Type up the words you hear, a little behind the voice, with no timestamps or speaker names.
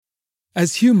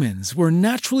As humans, we're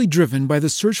naturally driven by the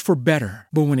search for better.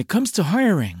 But when it comes to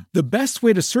hiring, the best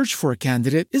way to search for a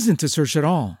candidate isn't to search at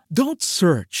all. Don't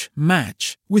search,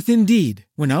 match with Indeed.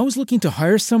 When I was looking to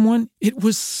hire someone, it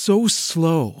was so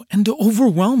slow and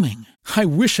overwhelming. I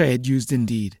wish I had used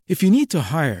Indeed. If you need to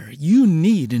hire, you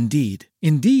need Indeed.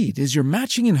 Indeed is your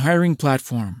matching and hiring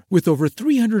platform with over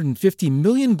 350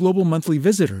 million global monthly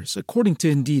visitors, according to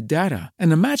Indeed data,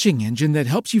 and a matching engine that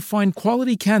helps you find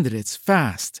quality candidates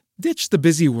fast. Ditch the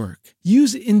busy work.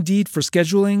 Use Indeed for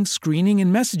scheduling, screening,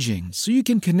 and messaging so you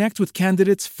can connect with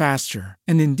candidates faster.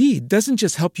 And Indeed doesn't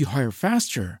just help you hire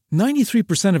faster.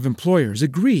 93% of employers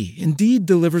agree Indeed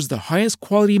delivers the highest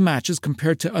quality matches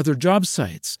compared to other job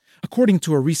sites, according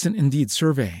to a recent Indeed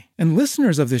survey. And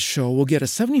listeners of this show will get a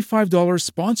 $75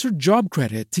 sponsored job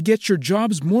credit to get your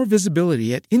jobs more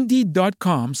visibility at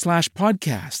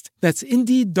Indeed.com/podcast. That's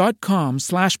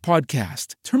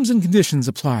Indeed.com/podcast. Terms and conditions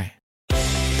apply.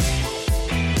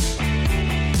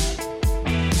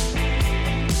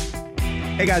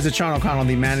 Hey guys, it's Sean O'Connell,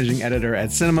 the managing editor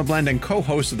at Cinema Blend and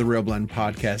co-host of the Real Blend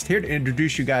podcast, here to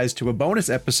introduce you guys to a bonus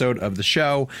episode of the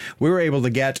show. We were able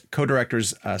to get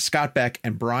co-directors Scott Beck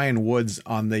and Brian Woods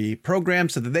on the program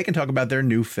so that they can talk about their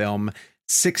new film,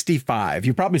 65.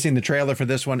 You've probably seen the trailer for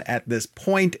this one at this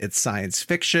point. It's science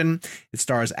fiction. It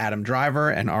stars Adam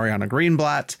Driver and Ariana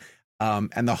Greenblatt.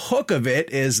 And the hook of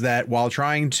it is that while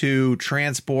trying to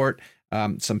transport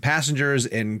some passengers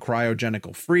in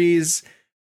cryogenical freeze,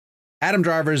 Adam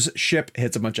Driver's ship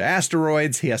hits a bunch of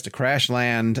asteroids. He has to crash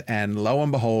land, and lo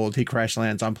and behold, he crash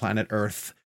lands on planet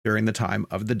Earth during the time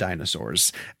of the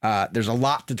dinosaurs. There's a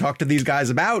lot to talk to these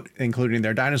guys about, including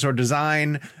their dinosaur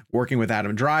design, working with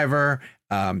Adam Driver,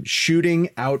 shooting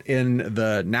out in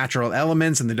the natural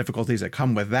elements and the difficulties that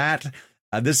come with that.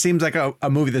 This seems like a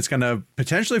movie that's going to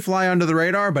potentially fly under the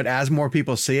radar, but as more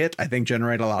people see it, I think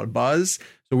generate a lot of buzz.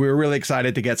 So we were really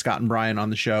excited to get Scott and Brian on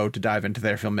the show to dive into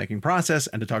their filmmaking process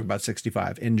and to talk about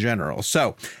 65 in general.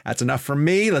 So that's enough from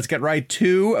me. Let's get right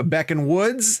to Beck and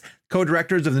Woods,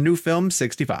 co-directors of the new film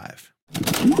 65.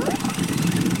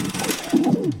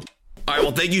 All right,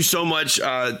 well, thank you so much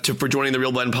for joining the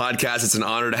Real Blend podcast. It's an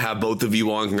honor to have both of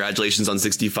you on. Congratulations on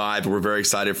 65. We're very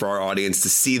excited for our audience to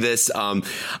see this. I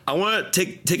want to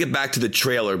take it back to the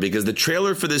trailer, because the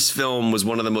trailer for this film was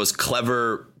one of the most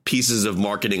clever pieces of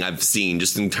marketing I've seen,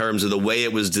 just in terms of the way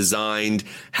it was designed,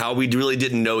 how we really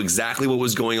didn't know exactly what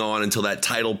was going on until that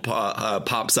title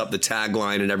pops up, the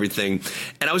tagline and everything.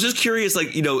 And I was just curious,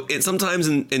 like, you know, sometimes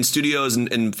in studios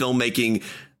and filmmaking,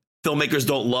 filmmakers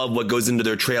don't love what goes into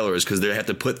their trailers because they have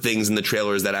to put things in the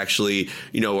trailers that actually,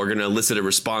 you know, are going to elicit a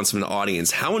response from the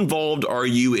audience. How involved are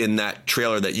you in that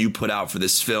trailer that you put out for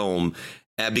this film?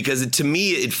 Because to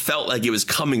me, it felt like it was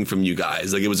coming from you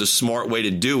guys, like it was a smart way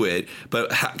to do it. But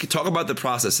talk about the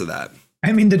process of that.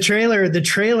 I mean, the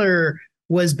trailer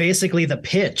was basically the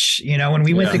pitch. You know, when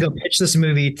we went to go pitch this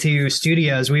movie to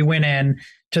studios, we went in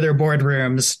to their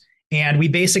boardrooms and we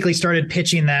basically started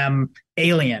pitching them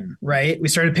Alien, right? We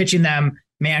started pitching them,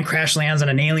 man crash lands on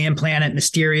an alien planet,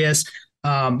 mysterious,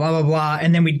 blah, blah, blah.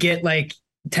 And then we'd get like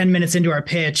 10 minutes into our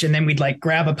pitch, and then we'd like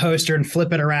grab a poster and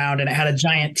flip it around, and it had a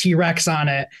giant T-Rex on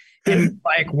it. And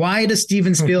like, why does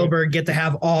Steven Spielberg get to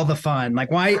have all the fun?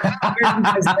 Like, why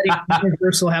does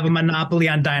Universal have a monopoly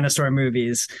on dinosaur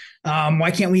movies? Why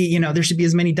can't we, you know, there should be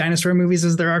as many dinosaur movies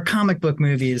as there are comic book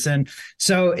movies. And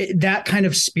so that kind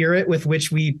of spirit with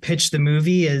which we pitched the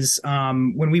movie is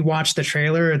when we watched the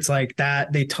trailer, it's like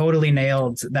that they totally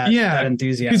nailed that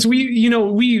enthusiasm. Because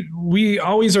we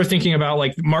always are thinking about,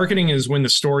 like, marketing is when the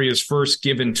story is first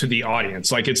given to the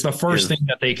audience. Like, it's the first thing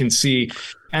that they can see.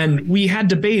 And we had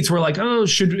debates. We're like,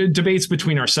 debates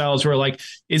between ourselves. We're like,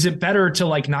 is it better to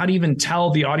like not even tell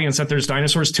the audience that there's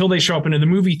dinosaurs till they show up into the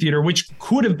movie theater, which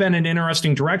could have been an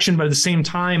interesting direction. But at the same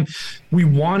time, we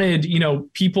wanted, you know,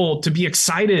 people to be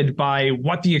excited by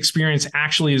what the experience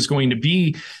actually is going to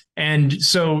be. And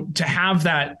so to have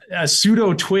that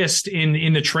pseudo twist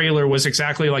in the trailer was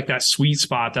exactly like that sweet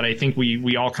spot that I think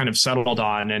we all kind of settled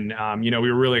on. And, you know, we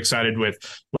were really excited with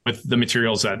the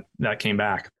materials that came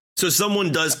back. So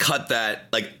someone does cut that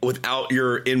like without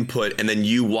your input, and then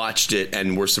you watched it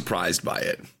and were surprised by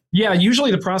it. Yeah, usually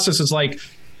the process is like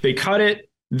they cut it,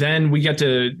 then we get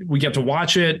to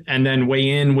watch it and then weigh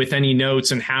in with any notes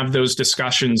and have those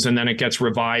discussions, and then it gets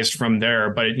revised from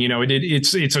there. But you know,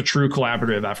 it's a true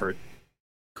collaborative effort.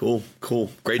 Cool.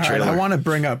 Great trailer. I want to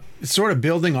bring up, sort of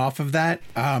building off of that.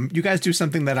 You guys do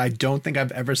something that I don't think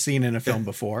I've ever seen in a film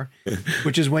before,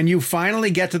 which is when you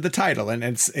finally get to the title, and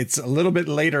it's a little bit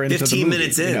later into the movie. 15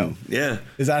 minutes in. You know? Yeah.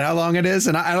 Is that how long it is?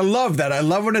 And I love that. I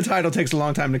love when a title takes a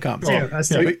long time to come.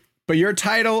 but your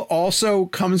title also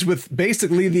comes with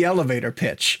basically the elevator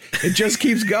pitch. It just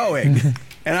keeps going.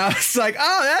 And I was like,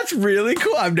 oh, that's really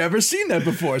cool. I've never seen that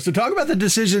before. So talk about the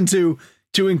decision to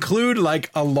include like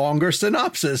a longer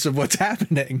synopsis of what's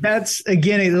happening. That's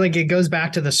again, it goes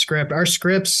back to the script. Our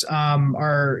scripts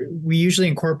we usually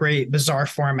incorporate bizarre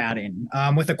formatting.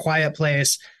 With A Quiet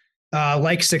Place,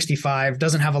 like 65,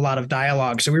 doesn't have a lot of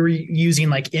dialogue. So we were using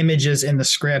like images in the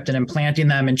script and implanting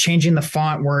them and changing the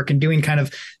font work and doing kind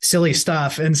of silly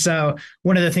stuff. And so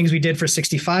one of the things we did for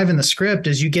 65 in the script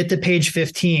is you get to page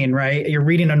 15, right? You're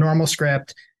reading a normal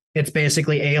script. It's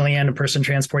basically Alien, a person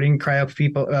transporting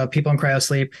people in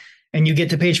cryosleep. And you get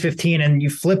to page 15 and you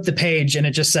flip the page and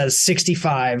it just says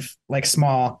 65, like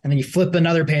small. And then you flip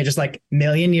another page. It's like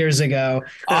million years ago.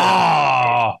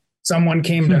 Someone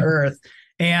came to Earth.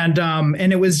 And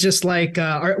it was just like,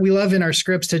 we love in our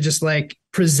scripts to just like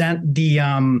present the,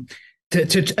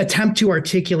 to attempt to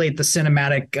articulate the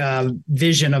cinematic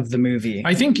vision of the movie.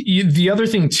 I think the other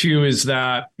thing too is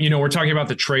that, we're talking about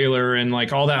the trailer and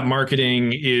like all that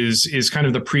marketing is kind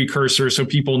of the precursor so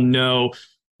people know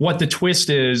what the twist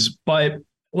is. But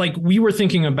like we were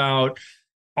thinking about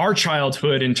our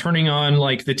childhood and turning on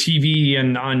like the TV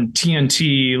and on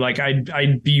TNT, like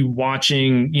I'd be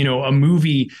watching, a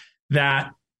movie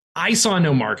that I saw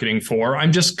no marketing for.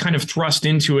 I'm just kind of thrust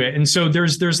into it. And so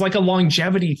there's like a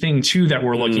longevity thing too that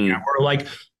we're looking at. We're like,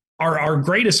 our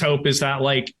greatest hope is that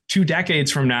like 2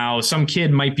 decades from now, some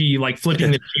kid might be like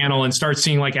flipping the channel and start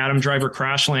seeing like Adam Driver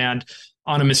crash land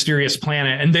on a mysterious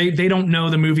planet. And they don't know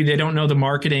the movie. They don't know the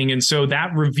marketing. And so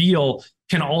that reveal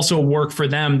can also work for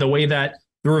them the way that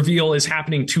the reveal is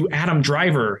happening to Adam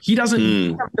Driver. He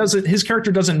his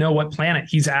character doesn't know what planet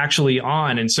he's actually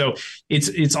on. And so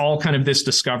it's all kind of this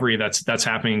discovery that's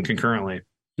happening concurrently.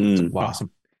 Wow. Awesome.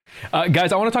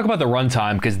 Guys, I want to talk about the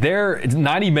runtime because it's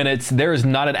 90 minutes. There is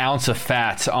not an ounce of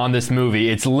fat on this movie.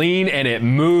 It's lean and it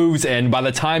moves. And by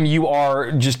the time you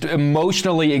are just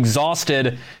emotionally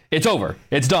exhausted, it's over.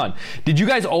 It's done. Did you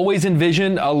guys always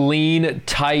envision a lean,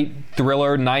 tight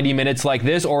thriller 90 minutes like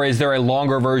this? Or is there a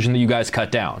longer version that you guys cut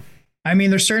down? I mean,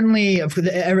 there's certainly,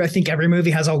 I think every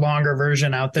movie has a longer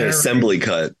version out there. An assembly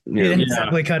cut.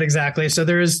 Assembly cut, exactly. So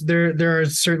there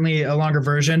is certainly a longer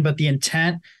version, but the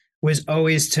intent was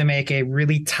always to make a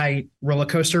really tight roller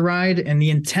coaster ride. And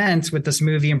the intent with this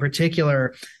movie in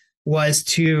particular was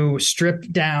to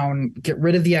strip down, get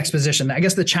rid of the exposition. I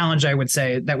guess the challenge I would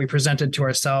say that we presented to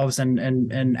ourselves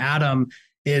and Adam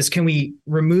is, can we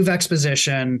remove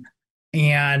exposition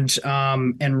and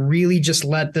really just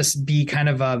let this be kind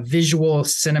of a visual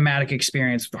cinematic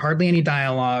experience, hardly any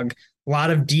dialogue, a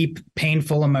lot of deep,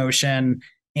 painful emotion,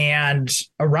 and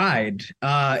a ride.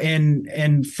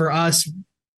 And for us,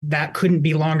 that couldn't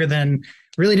be longer than,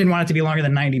 really didn't want it to be longer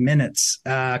than 90 minutes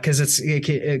because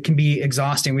it can be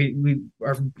exhausting. We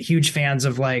are huge fans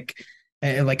of like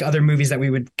other movies that we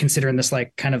would consider in this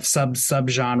like kind of sub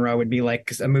genre would be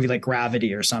like a movie like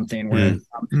Gravity or something where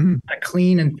a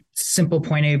clean and simple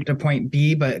point A to point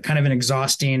B, but kind of an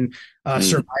exhausting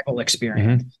survival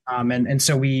experience. And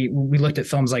so we looked at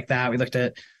films like that. We looked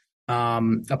at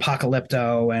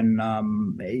Apocalypto and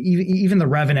even The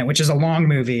Revenant, which is a long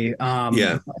movie.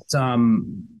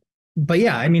 But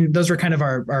yeah, I mean, those were kind of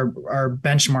our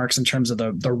benchmarks in terms of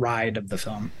the ride of the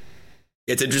film.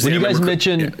 It's interesting. When you guys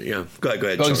mentioned, go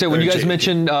ahead. When you guys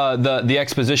mentioned the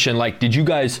exposition, like, did you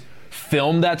guys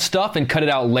film that stuff and cut it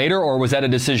out later, or was that a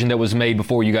decision that was made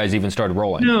before you guys even started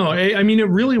rolling? No, I mean, it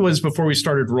really was before we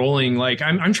started rolling. Like,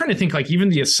 I'm trying to think, like, even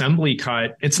the assembly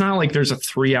cut, it's not like there's a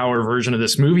 3-hour version of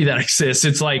this movie that exists.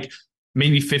 It's like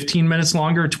maybe 15 minutes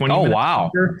longer, 20 minutes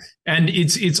longer. And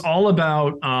it's all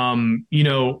about,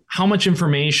 how much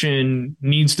information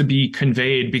needs to be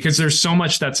conveyed, because there's so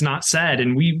much that's not said.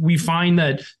 And we find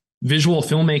that visual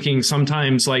filmmaking,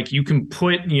 sometimes like you can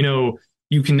put,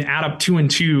 you can add up 2 and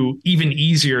 2 even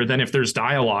easier than if there's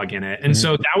dialogue in it. And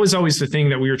so that was always the thing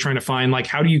that we were trying to find, like,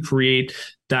 how do you create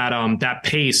that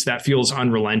pace that feels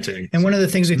unrelenting? And one of the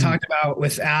things we talked about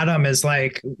with Adam is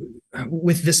like,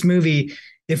 with this movie,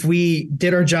 if we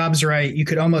did our jobs right, you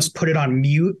could almost put it on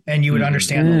mute and you would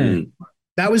understand.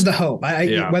 That was the hope.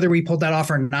 Whether we pulled that off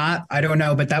or not, I don't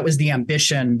know, but that was the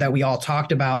ambition that we all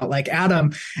talked about. Like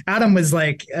Adam was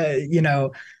like,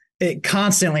 it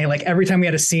constantly, like every time we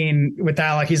had a scene with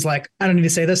Alec, he's like, I don't need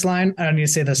to say this line. I don't need to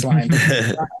say this line.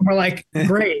 We're like,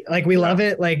 great. Like, we love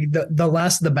it. Like the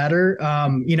less, the better.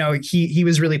 He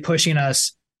was really pushing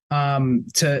us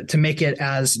to make it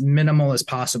as minimal as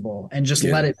possible and just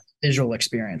let it visual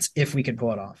experience if we could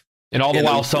pull it off. And all the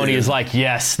while, Sony is like,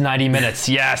 yes, 90 minutes,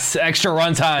 yes, extra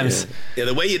run times. Yeah,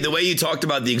 the way you talked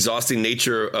about the exhausting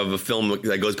nature of a film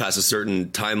that goes past a certain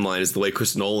timeline is the way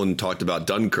Chris Nolan talked about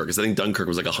Dunkirk. Because I think Dunkirk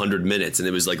was like 100 minutes, and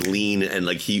it was like lean, and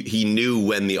like he knew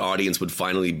when the audience would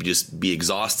finally just be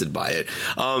exhausted by it.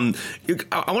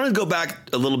 I want to go back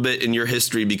a little bit in your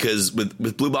history, because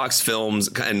with Blue Box Films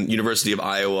and University of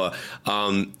Iowa,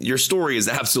 your story is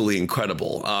absolutely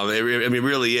incredible. It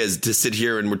really is, to sit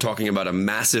here and we're talking about a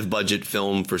massive budget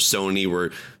film for Sony.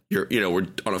 We're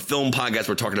on a film podcast.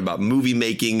 We're talking about movie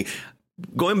making.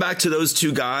 Going back to those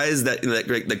two guys that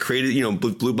created,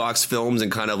 Blue Box Films,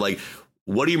 and kind of like,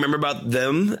 what do you remember about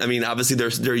them? I mean, obviously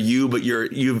they're you, but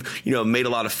you've made a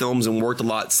lot of films and worked a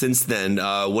lot since then.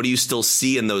 What do you still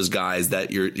see in those guys that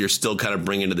you're still kind of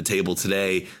bringing to the table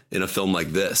today in a film like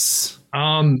this?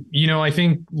 I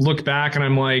think look back and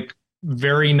I'm like,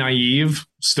 very naive,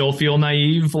 still feel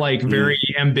naive, like very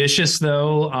ambitious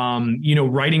though.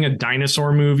 Writing a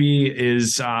dinosaur movie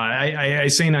is, I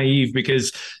say naive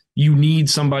because you need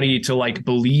somebody to like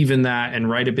believe in that and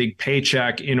write a big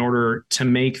paycheck in order to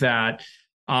make that.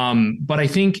 But I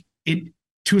think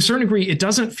to a certain degree, it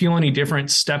doesn't feel any different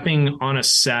stepping on a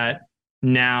set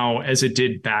now as it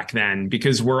did back then,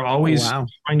 because we're always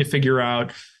trying to figure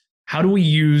out, how do we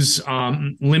use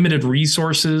limited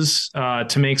resources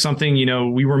to make something?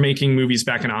 We were making movies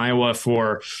back in Iowa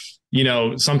for,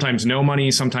 sometimes no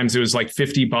money. Sometimes it was like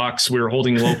 $50. We were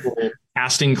holding local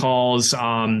casting calls.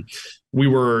 We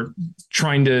were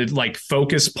trying to like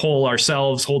focus pull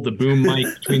ourselves, hold the boom mic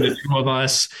between the two of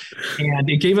us. And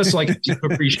it gave us like a deep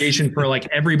appreciation for like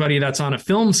everybody that's on a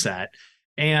film set.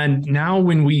 And now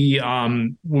when we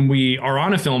are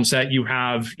on a film set, you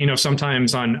have,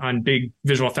 sometimes on big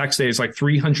visual effects days, like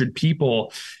 300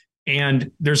 people, and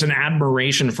there's an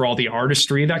admiration for all the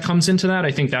artistry that comes into that.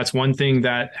 I think that's one thing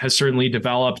that has certainly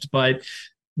developed, but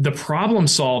the problem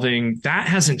solving, that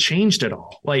hasn't changed at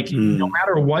all. Like no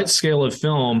matter what scale of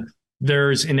film,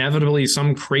 there's inevitably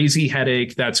some crazy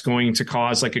headache that's going to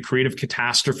cause like a creative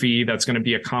catastrophe. That's going to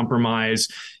be a compromise.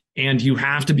 And you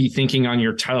have to be thinking on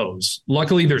your toes.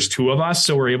 Luckily, there's two of us,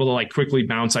 so we're able to like quickly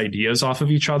bounce ideas off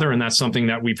of each other. And that's something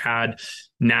that we've had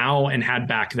now and had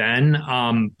back then.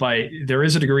 But there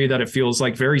is a degree that it feels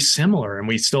like very similar. And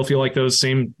we still feel like those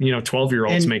same,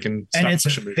 12-year-olds making stuff. And it's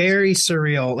very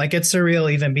surreal. Like it's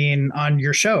surreal even being on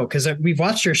your show, because we've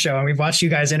watched your show and we've watched you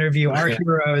guys interview our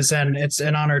heroes. And it's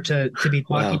an honor to be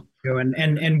talking to you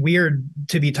and weird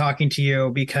to be talking to you,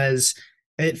 because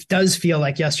it does feel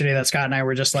like yesterday that Scott and I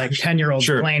were just like 10-year-olds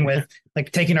playing with,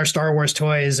 like taking our Star Wars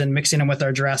toys and mixing them with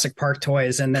our Jurassic Park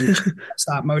toys and then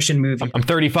stop motion movie. I'm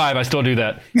 35. I still do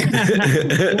that.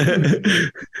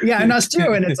 Yeah, and us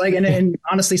too. And it's like, and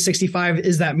honestly, 65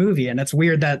 is that movie. And it's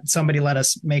weird that somebody let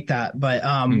us make that, but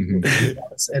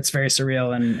it's very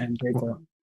surreal and grateful.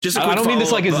 Just a quick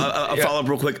follow-up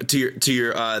real quick to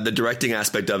your the directing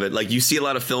aspect of it. Like you see a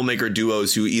lot of filmmaker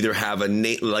duos who either have a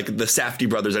name, like the Safdie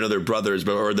brothers, I know they're brothers,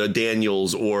 but or the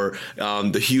Daniels or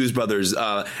the Hughes brothers,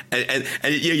 and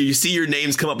you see your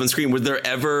names come up on screen. Was there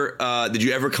ever did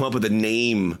you ever come up with a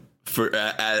name for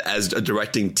as a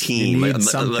directing team?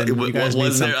 Was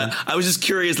there? I was just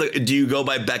curious. Like, do you go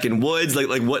by Beck and Woods?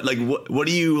 What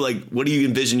do you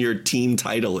envision your team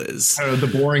title is? The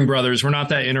Boring Brothers. We're not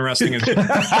that interesting. The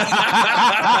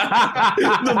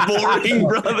Boring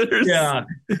Brothers. Yeah,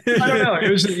 I don't know.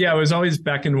 It was always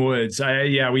Beck and Woods.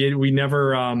 We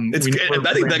never. I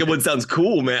think Beck and Woods sounds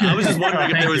cool, man. I was just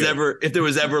wondering if there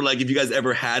was ever like if you guys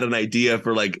ever had an idea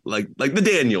for like the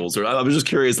Daniels, or I was just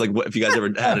curious if you guys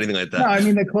ever had anything like that. No, I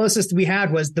mean, the closest we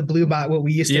had was the Blue Box. What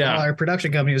we used to call our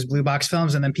production company was Blue Box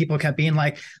Films, and then people kept being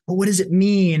like, "Well, what does it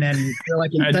mean?" And they're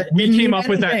like, "We came up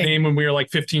with that name when we were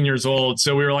like 15 years old,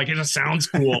 so we were like, it just sounds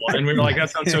cool," and we were like, "That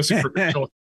sounds so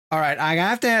superficial." All right, I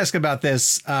have to ask about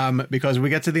this because we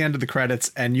get to the end of the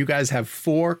credits, and you guys have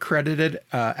 4 credited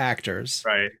actors,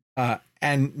 right?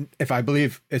 And if I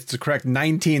believe it's correct,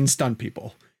 19 stunt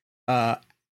people.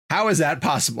 How is that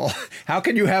possible? How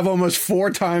can you have almost 4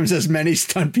 times as many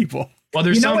stunt people? Well,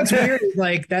 there's what's weird?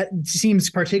 Like that seems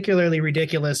particularly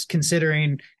ridiculous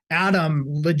considering Adam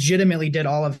legitimately did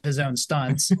all of his own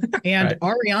stunts, and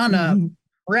Ariana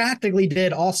practically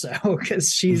did also,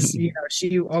 because she's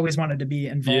she always wanted to be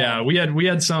involved. Yeah, we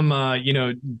had some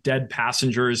dead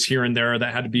passengers here and there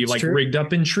that had to be like rigged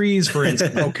up in trees, for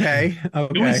instance. Okay.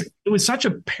 It was such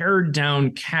a pared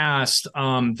down cast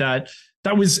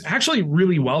that was actually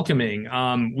really welcoming.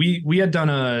 We had done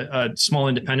a small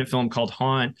independent film called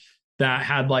Haunt that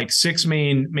had like 6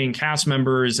 main cast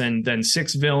members and then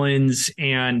 6 villains.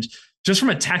 And just from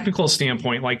a technical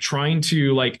standpoint, like trying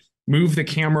to like move the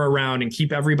camera around and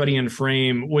keep everybody in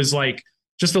frame was like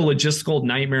just a logistical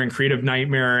nightmare and creative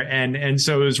nightmare. And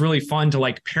so it was really fun to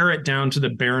like pare it down to the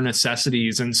bare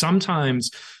necessities. And sometimes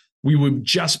we would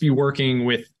just be working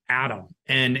with Adam,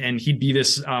 and he'd be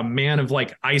this man of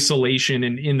like isolation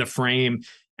in the frame.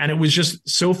 And it was just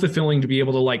so fulfilling to be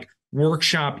able to like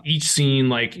workshop each scene,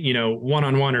 like, you know,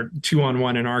 1-on-1 or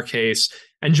 2-on-1 in our case,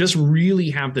 and just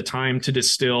really have the time to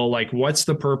distill like what's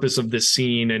the purpose of this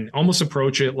scene, and almost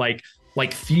approach it like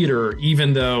theater,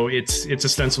 even though it's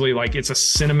ostensibly like it's a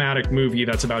cinematic movie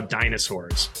that's about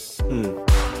dinosaurs.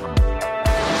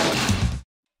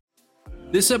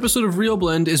 This episode of Real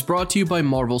Blend is brought to you by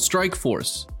Marvel Strike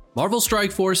Force. Marvel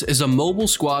Strike Force is a mobile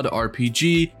squad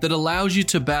RPG that allows you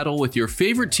to battle with your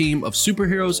favorite team of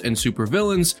superheroes and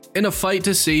supervillains in a fight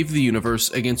to save the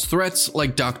universe against threats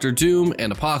like Doctor Doom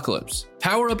and Apocalypse.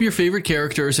 Power up your favorite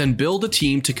characters and build a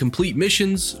team to complete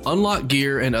missions, unlock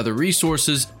gear and other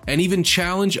resources, and even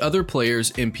challenge other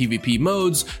players in PvP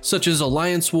modes such as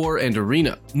Alliance War and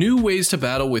Arena. New ways to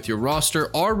battle with your roster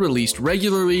are released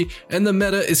regularly, and the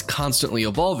meta is constantly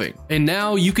evolving. And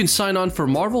now you can sign on for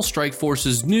Marvel Strike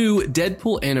Force's new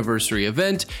Deadpool Anniversary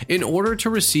event in order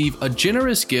to receive a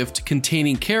generous gift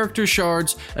containing character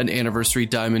shards, an Anniversary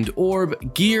Diamond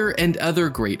Orb, gear, and other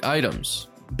great items.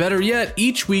 Better yet,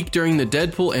 each week during the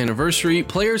Deadpool Anniversary,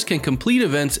 players can complete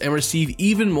events and receive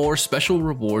even more special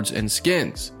rewards and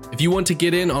skins. If you want to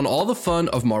get in on all the fun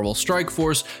of Marvel Strike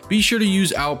Force, be sure to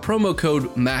use our promo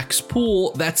code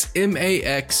MAXPOOL, that's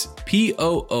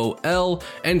MAXPOOL,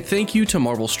 and thank you to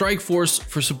Marvel Strike Force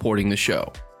for supporting the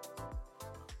show.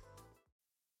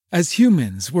 As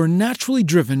humans, we're naturally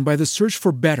driven by the search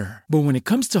for better. But when it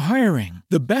comes to hiring,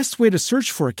 the best way to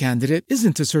search for a candidate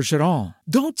isn't to search at all.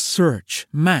 Don't search,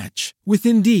 match with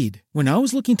Indeed. When I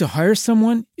was looking to hire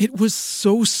someone, it was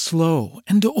so slow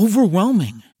and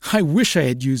overwhelming. I wish I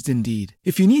had used Indeed.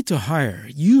 If you need to hire,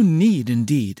 you need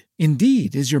Indeed.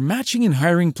 Indeed is your matching and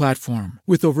hiring platform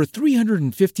with over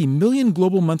 350 million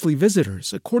global monthly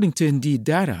visitors, according to Indeed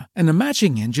data, and a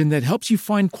matching engine that helps you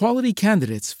find quality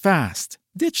candidates fast.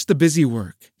 Ditch the busy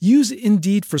work. Use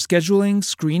Indeed for scheduling,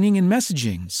 screening, and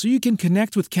messaging so you can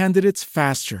connect with candidates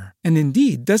faster. And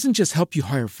Indeed doesn't just help you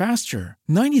hire faster.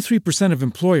 93% of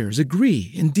employers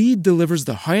agree Indeed delivers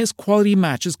the highest quality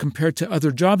matches compared to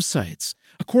other job sites,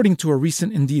 according to a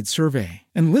recent Indeed survey.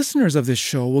 And listeners of this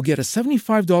show will get a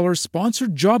 $75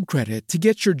 sponsored job credit to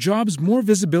get your jobs more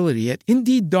visibility at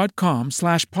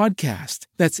Indeed.com/podcast.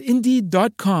 That's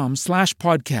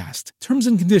Indeed.com/podcast. Terms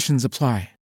and conditions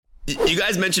apply. You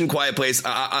guys mentioned Quiet Place.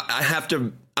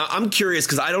 I'm curious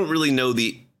because I don't really know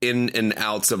the in and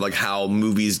outs of like how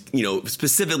movies, you know,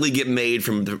 specifically get made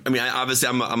from I'm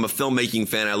a filmmaking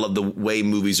fan. I love the way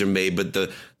movies are made, but the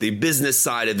business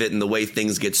side of it and the way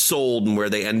things get sold and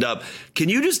where they end up. Can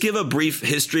you just give a brief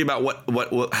history about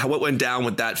what went down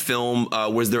with that film?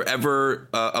 Was there ever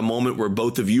a moment where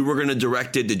both of you were going to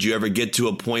direct it? Did you ever get to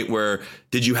a point where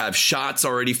did you have shots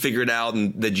already figured out,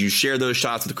 and did you share those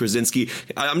shots with Krasinski?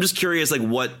 I'm just curious, like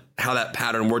how that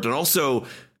pattern worked, and also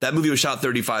that movie was shot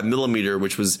 35 millimeter,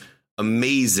 which was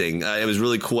amazing. It was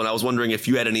really cool. And I was wondering if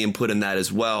you had any input in that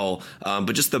as well.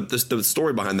 But just the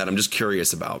story behind that, I'm just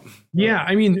curious about. Yeah,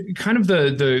 I mean, kind of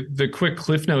the quick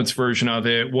Cliff Notes version of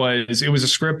it was a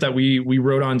script that we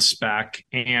wrote on spec,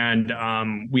 and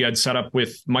we had set up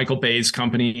with Michael Bay's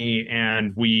company,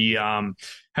 and we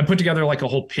had put together like a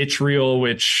whole pitch reel,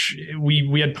 which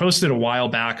we had posted a while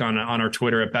back on our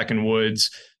Twitter at Beck and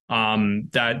Woods.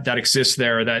 That exists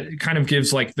there that kind of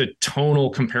gives like the tonal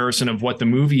comparison of what the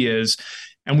movie is.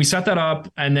 And we set that up,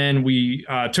 and then we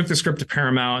took the script to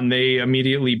Paramount, and they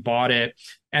immediately bought it.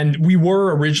 And we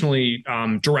were originally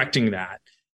directing that.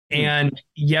 And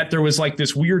yet there was like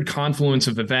this weird confluence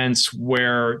of events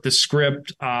where the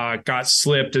script got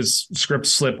slipped, as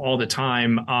scripts slip all the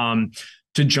time,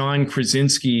 to John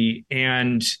Krasinski,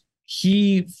 and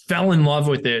he fell in love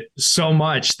with it so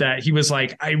much that he was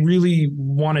like, I really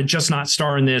want to just not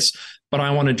star in this, but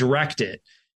I want to direct it.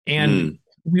 And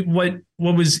what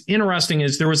was interesting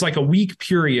is there was like a week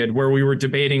period where we were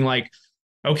debating like,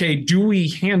 okay, do we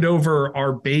hand over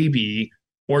our baby,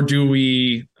 or do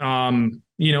we,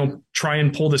 try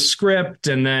and pull the script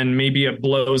and then maybe it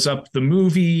blows up the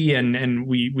movie and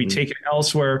we take it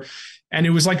elsewhere. And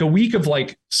it was like a week of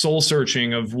like soul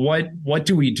searching of what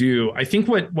do we do? I think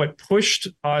what pushed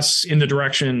us in the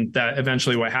direction that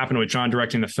eventually what happened with John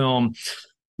directing the film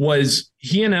was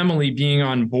he and Emily being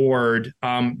on board,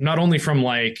 not only from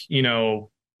like,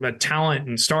 a talent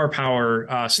and star power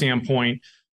standpoint,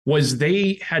 was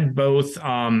they had both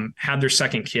had their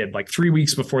second kid like 3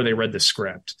 weeks before they read the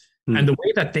script. And the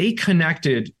way that they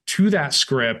connected to that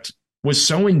script was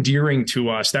so endearing to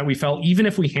us that we felt even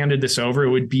if we handed this over, it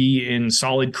would be in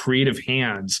solid creative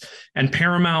hands. And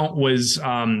Paramount was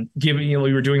giving,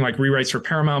 we were doing like rewrites for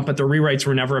Paramount, but the rewrites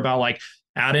were never about like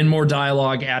add in more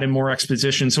dialogue, add in more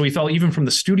exposition. So we felt even from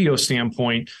the studio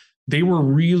standpoint, they were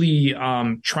really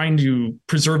trying to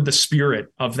preserve the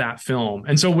spirit of that film.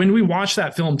 And so when we watch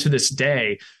that film to this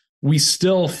day, we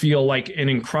still feel like an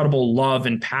incredible love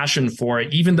and passion for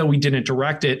it. Even though we didn't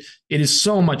direct it, it is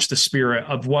so much the spirit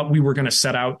of what we were going to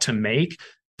set out to make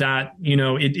that,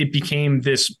 it became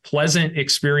this pleasant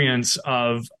experience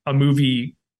of a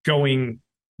movie going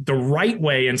the right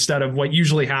way instead of what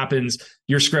usually happens.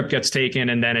 Your script gets taken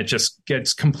and then it just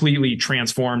gets completely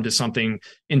transformed to something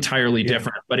entirely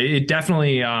different. But it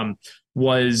definitely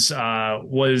was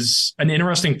an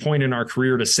interesting point in our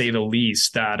career, to say the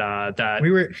least. That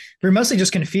we were mostly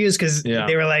just confused because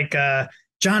they were like,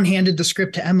 John handed the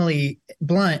script to Emily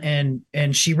Blunt and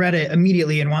she read it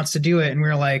immediately and wants to do it, and we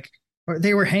were like,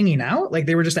 they were hanging out, like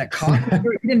they were just at coffee.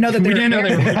 We didn't know that they were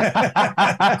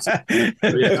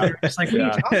just like, what are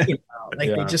you talking about?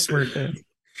 Like they just were.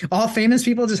 All famous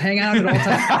people just hang out at all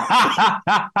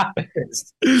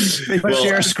times. They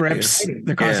share scripts.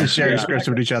 They're constantly sharing scripts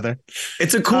with each other.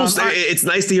 It's a cool story. It's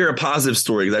nice to hear a positive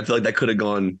story because I feel like that could have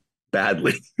gone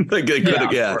badly. Like it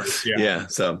could have,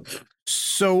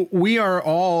 So we are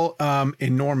all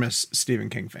enormous Stephen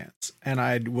King fans, and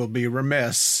I will be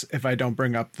remiss if I don't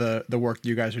bring up the work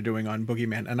you guys are doing on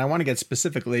Boogeyman. And I want to get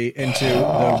specifically into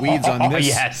the weeds on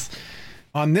this.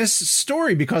 On this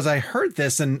story, because I heard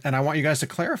this and I want you guys to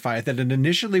clarify it, that it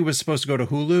initially was supposed to go to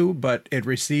Hulu, but it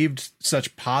received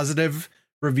such positive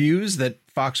reviews that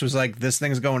Fox was like, this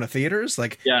thing's going to theaters.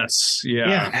 Like,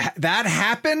 that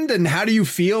happened. And how do you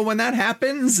feel when that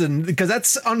happens? And because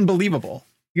that's unbelievable.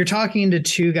 You're talking to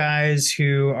two guys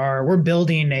we're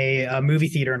building a movie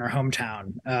theater in our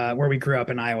hometown, where we grew up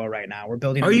in Iowa right now. We're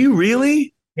building. Are you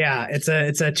really? Yeah. It's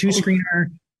a two screener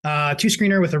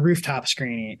with a rooftop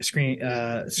screen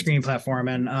platform,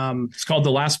 and it's called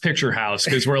The Last Picture House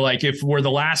because we're like, if we're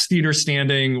the last theater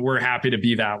standing, we're happy to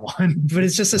be that one. But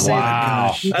it's just the same.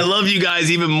 Wow. I love you guys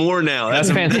even more now.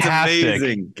 That's fantastic. That's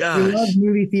amazing. Gosh. We love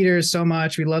movie theaters so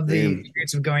much. We love the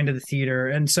experience of going to the theater.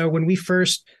 And so when we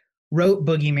first wrote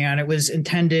Boogeyman, it was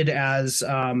intended as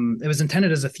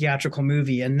a theatrical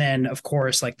movie, and then of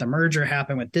course, like the merger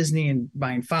happened with Disney and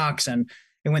buying Fox, and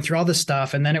it went through all this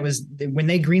stuff. And then it was when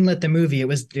they greenlit the movie,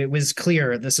 it was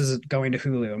clear this is going to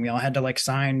Hulu, and we all had to like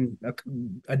sign a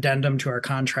addendum to our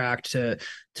contract to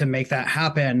make that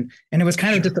happen. And it was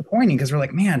kind of disappointing because we're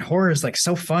like, man, horror is like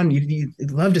so fun.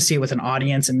 You'd love to see it with an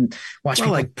audience and watch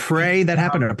people like Prey. That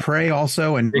happened to Prey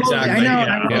also. And exactly.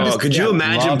 I know. Could you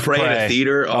imagine Prey at a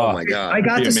theater? Oh my God. I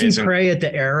got to see Prey at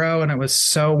the Arrow, and it was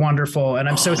so wonderful. And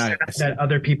I'm so sad that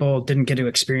other people didn't get to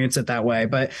experience it that way.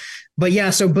 But yeah,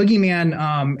 so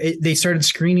Boogeyman, they started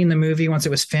screening the movie once it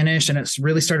was finished, and it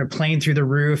really started playing through the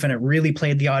roof, and it really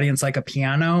played the audience like a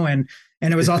piano. And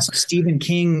it was also Stephen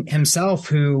King himself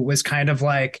who was kind of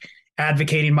like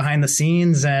advocating behind the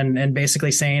scenes and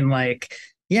basically saying like,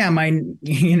 yeah,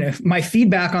 my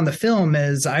feedback on the film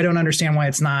is I don't understand why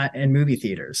it's not in movie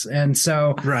theaters. And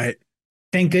so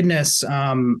thank goodness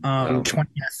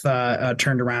 20th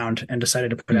turned around and decided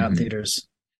to put it out in theaters.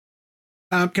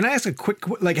 Can I ask a quick,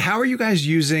 like, how are you guys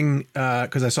using,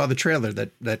 because I saw the trailer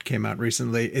that came out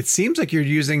recently. It seems like you're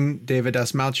using David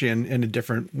Dastmalchian in a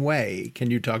different way. Can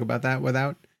you talk about that I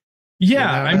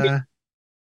mean,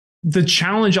 the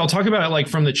challenge, I'll talk about it like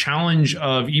from the challenge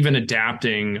of even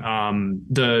adapting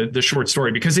the short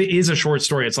story, because it is a short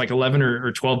story. It's like 11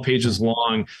 or 12 pages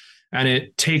long. And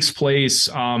it takes place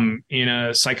in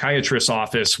a psychiatrist's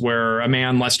office where a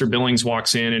man, Lester Billings,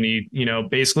 walks in and he,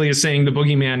 basically is saying the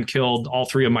boogeyman killed all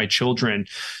three of my children.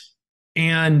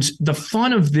 And the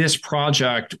fun of this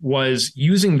project was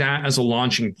using that as a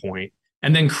launching point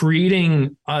and then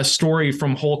creating a story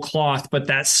from whole cloth, but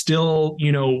that still,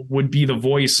 would be the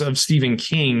voice of Stephen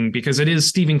King, because it is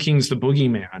Stephen King's The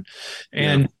Boogeyman.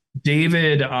 And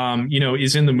David,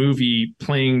 is in the movie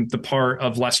playing the part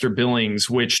of Lester Billings,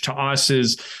 which to us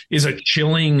is a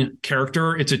chilling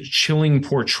character. It's a chilling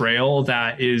portrayal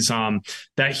that is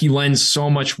that he lends so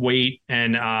much weight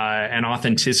and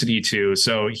authenticity to.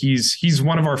 So he's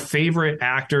one of our favorite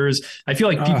actors. I feel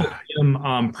like people see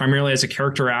him primarily as a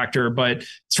character actor, but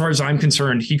as far as I'm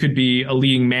concerned, he could be a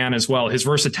leading man as well. His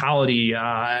versatility,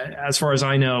 as far as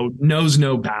I know, knows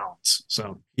no bounds.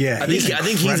 So yeah, I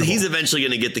think he's eventually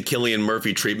going to get the Cillian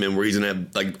Murphy treatment where he's going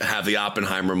to have the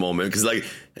Oppenheimer moment, because like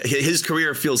his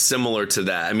career feels similar to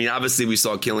that. I mean, obviously we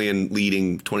saw Cillian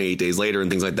leading 28 Days Later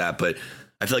and things like that, but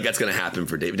I feel like that's going to happen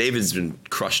for David. David's been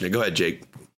crushing it. Go ahead, Jake.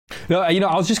 No,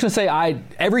 I was just going to say,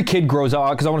 every kid grows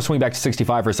up, because I want to swing back to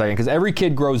 65 for a second, because every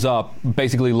kid grows up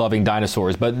basically loving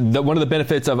dinosaurs. But one of the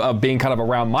benefits of being kind of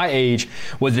around my age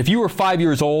was if you were 5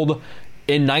 years old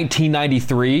in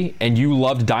 1993 and you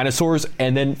loved dinosaurs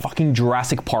and then fucking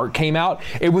Jurassic Park came out,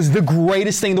 it was the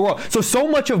greatest thing in the world. So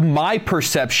much of my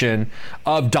perception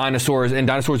of dinosaurs and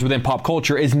dinosaurs within pop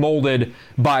culture is molded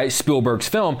by Spielberg's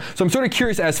film. So I'm sort of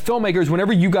curious, as filmmakers,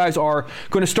 whenever you guys are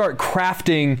going to start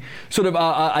crafting sort of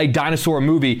a dinosaur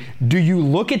movie, do you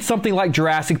look at something like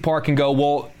Jurassic Park and go,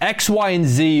 well, X, Y, and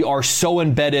Z are so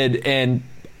embedded in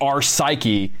our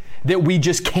psyche that we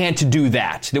just can't do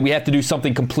that we have to do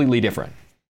something completely different?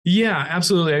 Yeah,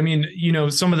 absolutely. I mean,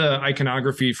 some of the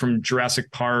iconography from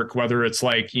Jurassic Park, whether it's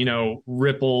like,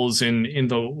 ripples in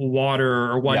the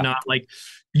water or whatnot, like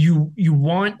you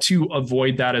want to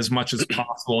avoid that as much as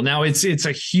possible. Now it's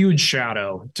a huge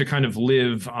shadow to kind of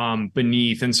live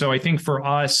beneath. And so I think for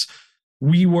us,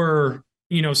 we were,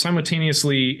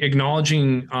 simultaneously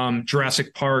acknowledging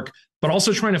Jurassic Park, but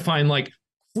also trying to find like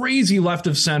crazy left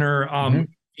of center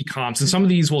comps, and some of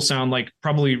these will sound like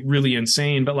probably really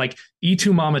insane, but like Y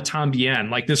Tu Mamá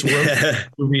También, like this road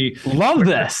movie. Love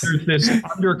this. There's this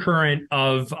undercurrent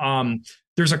of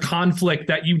there's a conflict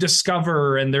that you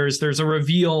discover, and there's a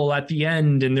reveal at the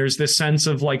end, and there's this sense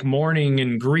of like mourning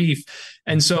and grief.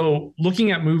 And so looking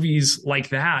at movies like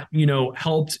that,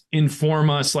 helped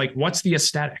inform us like, what's the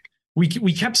aesthetic?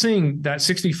 We kept saying that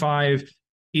 65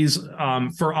 is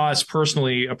for us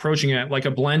personally approaching it like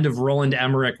a blend of Roland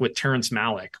Emmerich with Terrence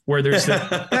Malick, where there's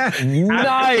that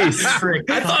nice. I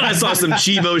thought I saw some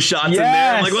Chivo shots in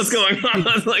there. I'm like, what's going on?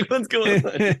 I was like, what's going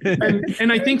on?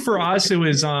 And I think for us, it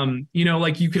was,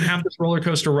 like you can have this roller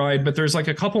coaster ride, but there's like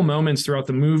a couple moments throughout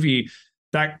the movie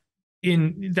that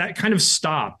kind of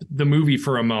stop the movie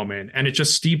for a moment, and it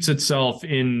just steeps itself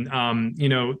in,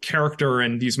 character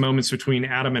and these moments between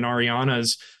Adam and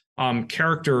Ariana's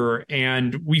character.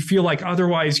 And we feel like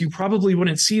otherwise you probably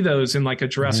wouldn't see those in like a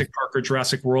Jurassic Park or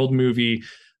Jurassic World movie.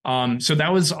 So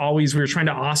that was always, we were trying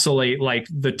to oscillate like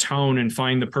the tone and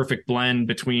find the perfect blend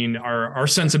between our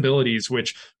sensibilities,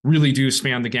 which really do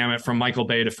span the gamut from Michael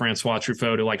Bay to Francois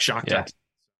Truffaut to like Jacques Tati.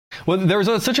 Well, there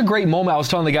was such a great moment I was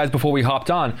telling the guys before we hopped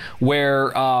on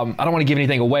where I don't want to give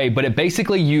anything away, but it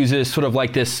basically uses sort of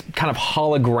like this kind of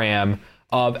hologram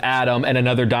of Adam and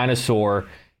another dinosaur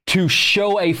to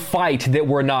show a fight that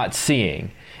we're not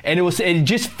seeing. And it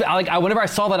just like, whenever I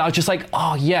saw that, I was just like,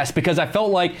 oh yes, because I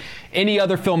felt like any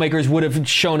other filmmakers would have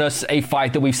shown us a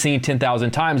fight that we've seen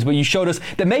 10,000 times, but you showed us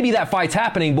that maybe that fight's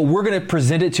happening, but we're going to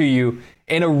present it to you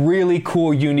in a really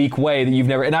cool, unique way that you've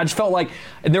never. And I just felt like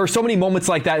there were so many moments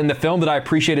like that in the film that I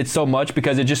appreciated so much,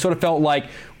 because it just sort of felt like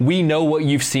we know what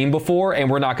you've seen before and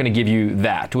we're not going to give you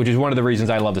that, which is one of the reasons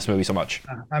I love this movie so much.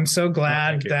 I'm so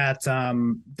glad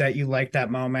that you liked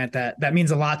that moment. That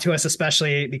means a lot to us,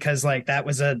 especially because like that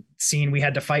was a scene we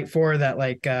had to fight for, that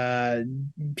like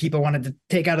people wanted to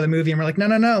take out of the movie, and we're like, no,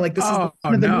 like this is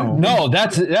no,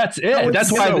 that's it.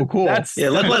 That's why so cool. That's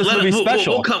let movie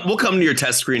special. We'll come to your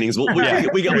test screenings.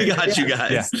 We got you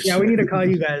guys. Yeah, we need to call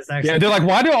you guys next. Yeah, they're like,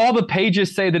 why do all the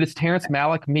pages say that it's Terrence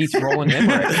Malick meets Roland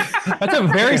Emmerich? That's a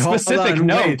very specific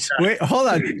note. Wait, hold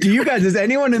on. Does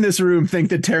anyone in this room think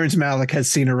that Terrence Malick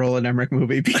has seen a Roland Emmerich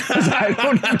movie? Because I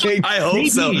don't think. I hope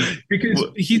so. Because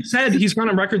he said he's gone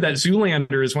on record that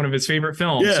Zoolander is one of his favorite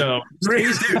films. Yeah. So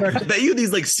I bet you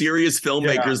these like serious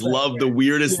filmmakers love the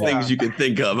weirdest things you can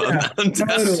think of.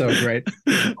 That's so great.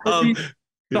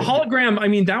 The hologram, I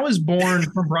mean, that was born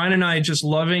from Brian and I just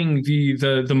loving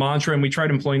the mantra, and we tried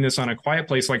employing this on A Quiet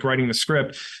Place, like writing the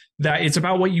script, that it's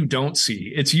about what you don't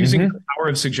see. It's using the power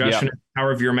of suggestion, and the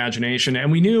power of your imagination.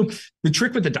 And we knew the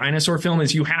trick with the dinosaur film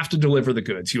is you have to deliver the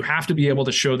goods. You have to be able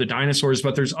to show the dinosaurs,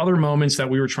 but there's other moments that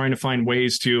we were trying to find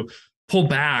ways to pull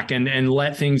back and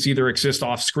let things either exist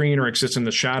off screen or exist in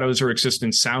the shadows or exist in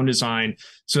sound design,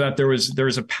 so that there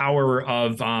was a power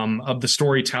of the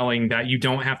storytelling that you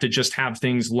don't have to just have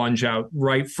things lunge out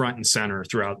right front and center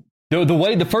throughout.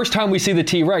 The first time we see the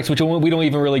T-Rex, which we don't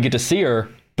even really get to see her,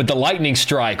 but the lightning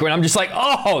strike, and I'm just like,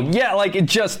 oh yeah, like it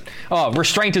just,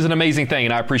 restraint is an amazing thing,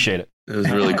 and I appreciate it. It was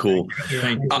really cool.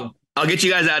 I'll get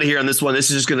you guys out of here on this one. This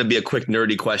is just going to be a quick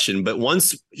nerdy question, but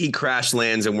once he crash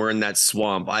lands and we're in that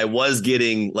swamp, I was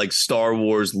getting like Star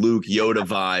Wars, Luke, Yoda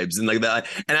vibes and like that.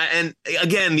 And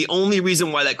again, the only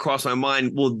reason why that crossed my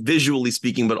mind, well, visually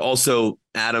speaking, but also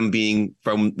Adam being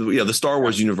from the Star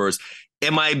Wars universe.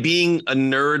 Am I being a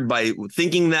nerd by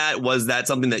thinking that? Was that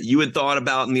something that you had thought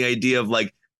about, and the idea of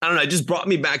like, I don't know, it just brought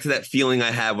me back to that feeling I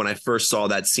had when I first saw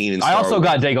that scene in Star Wars. I also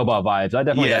got Dagobah vibes. I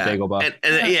definitely got Dagobah.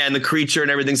 And the creature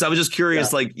and everything. So I was just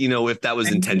curious, like, if that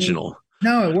was intentional.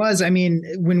 No, it was. I mean,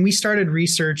 when we started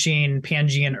researching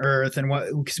Pangean Earth and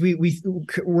because we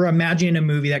were imagining a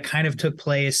movie that kind of took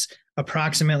place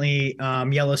approximately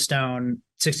Yellowstone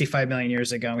 65 million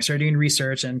years ago. We started doing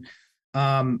research and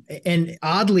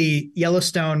oddly,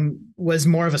 Yellowstone was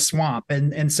more of a swamp.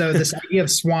 And so this idea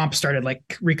of swamp started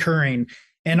like recurring.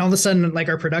 And all of a sudden, like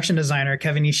our production designer,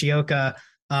 Kevin Nishioka,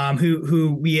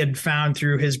 who we had found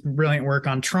through his brilliant work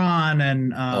on Tron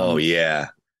and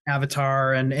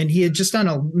Avatar, and he had just done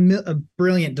a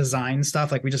brilliant design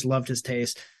stuff. Like we just loved his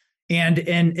taste. And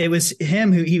it was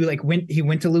him who he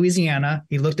went to Louisiana.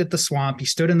 He looked at the swamp. He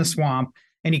stood in the swamp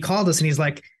and he called us and he's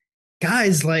like,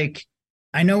 guys, like,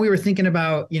 I know we were thinking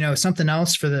about, something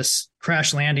else for this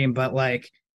crash landing, but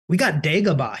like we got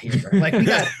Dagobah here. Like we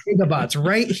got Dagobots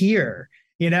right here.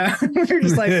 We're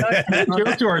just like,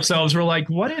 joke to ourselves. We're like,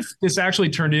 what if this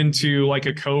actually turned into like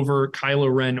a covert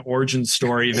Kylo Ren origin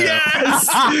story?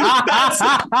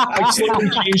 That like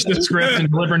slowly change the script and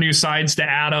deliver new sides to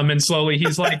Adam, and slowly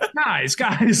he's like, guys,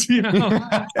 not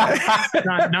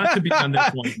to be on this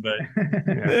one, but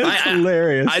it's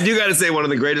hilarious. I do got to say, one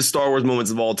of the greatest Star Wars moments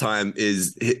of all time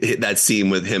is that scene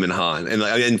with him and Han, and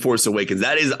in Force Awakens.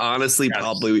 That is honestly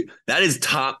probably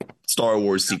top Star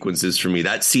Wars sequences for me.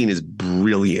 That scene is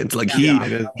brilliant. Like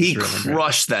he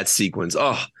crushed that sequence.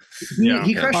 Oh,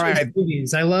 he crushed those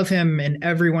movies. I love him in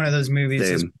every one of those movies.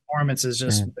 His performance is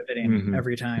just riveting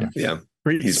every time. Yeah.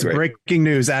 He's breaking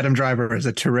news. Adam Driver is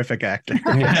a terrific actor.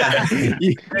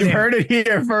 You heard it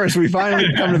here first. We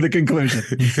finally come to the conclusion.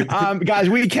 Guys,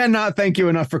 we cannot thank you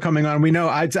enough for coming on. We know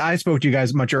I spoke to you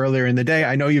guys much earlier in the day.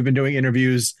 I know you've been doing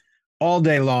interviews all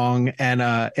day long, and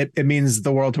it means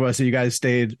the world to us that you guys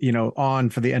stayed,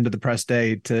 on for the end of the press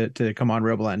day to come on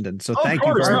Real Blend. And so thank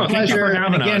you for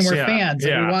having us. We're fans.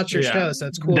 And we watch your show, so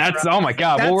it's cool. Oh my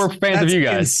God. Well, we're fans of you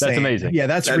guys. Insane. That's amazing. Yeah,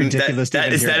 that's ridiculous.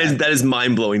 That is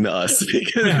mind blowing to us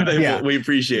because we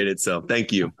appreciate it. So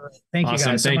thank you. Thank you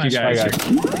guys. Thank you guys.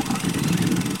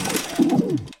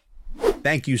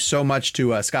 Thank you so much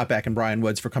to Scott Beck and Brian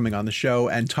Woods for coming on the show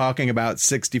and talking about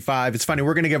 65. It's funny,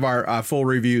 we're going to give our full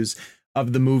reviews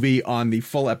of the movie on the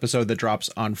full episode that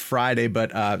drops on Friday. But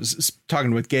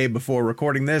talking with Gabe before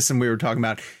recording this, and we were talking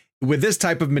about with this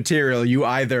type of material, you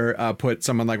either put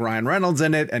someone like Ryan Reynolds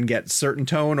in it and get certain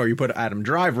tone, or you put Adam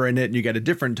Driver in it and you get a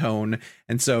different tone.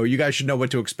 And so you guys should know what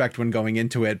to expect when going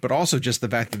into it. But also just the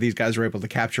fact that these guys were able to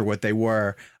capture what they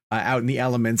were out in the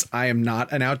elements. I am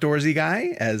not an outdoorsy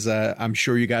guy, as I'm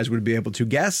sure you guys would be able to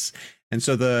guess. And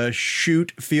so the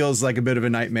shoot feels like a bit of a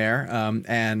nightmare.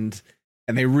 And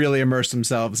they really immerse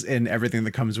themselves in everything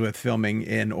that comes with filming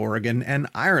in Oregon and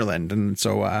Ireland. And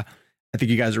so I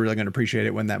think you guys are really going to appreciate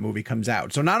it when that movie comes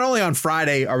out. So not only on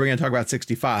Friday are we going to talk about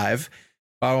 65,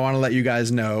 but I want to let you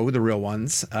guys know, the real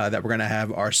ones, that we're going to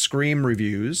have our Scream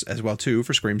reviews as well, too,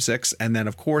 for Scream 6. And then,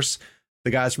 of course, the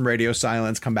guys from Radio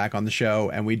Silence come back on the show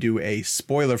and we do a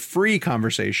spoiler-free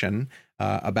conversation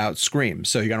about Scream.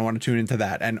 So you're going to want to tune into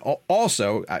that. And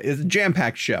also, it's a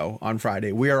jam-packed show on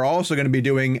Friday. We are also going to be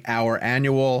doing our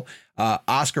annual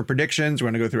Oscar predictions. We're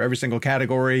going to go through every single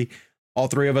category. All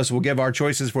three of us will give our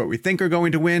choices for what we think are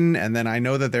going to win. And then I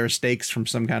know that there are stakes from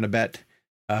some kind of bet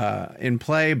in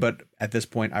play, but at this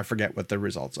point, I forget what the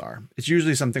results are. It's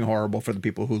usually something horrible for the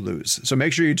people who lose. So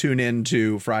make sure you tune in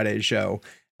to Friday's show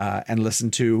and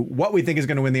listen to what we think is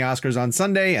going to win the Oscars on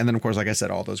Sunday. And then, of course, like I said,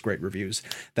 all those great reviews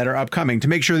that are upcoming. To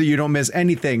make sure that you don't miss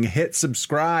anything, hit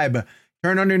subscribe,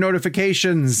 turn on your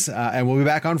notifications, and we'll be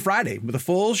back on Friday with a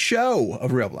full show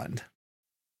of Real Blend.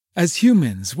 As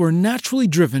humans, we're naturally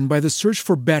driven by the search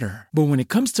for better. But when it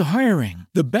comes to hiring,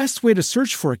 the best way to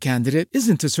search for a candidate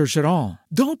isn't to search at all.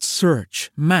 Don't search,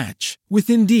 match with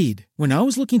Indeed. When I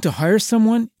was looking to hire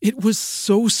someone, it was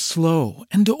so slow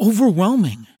and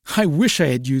overwhelming. I wish I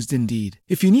had used Indeed.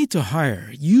 If you need to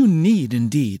hire, you need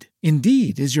Indeed.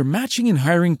 Indeed is your matching and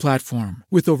hiring platform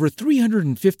with over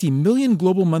 350 million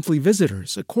global monthly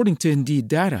visitors, according to Indeed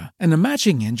data, and a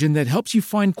matching engine that helps you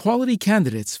find quality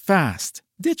candidates fast.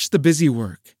 Ditch the busy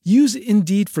work. Use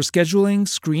Indeed for scheduling,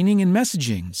 screening, and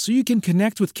messaging so you can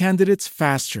connect with candidates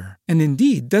faster. And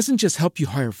Indeed doesn't just help you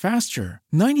hire faster.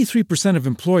 93% of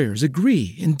employers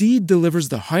agree Indeed delivers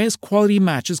the highest quality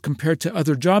matches compared to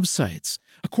other job sites,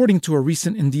 according to a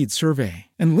recent Indeed survey.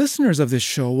 And listeners of this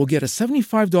show will get a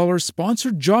 $75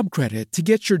 sponsored job credit to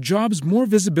get your jobs more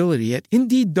visibility at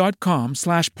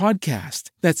Indeed.com/podcast.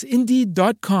 That's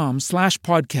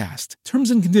Indeed.com/podcast.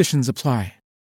 Terms and conditions apply.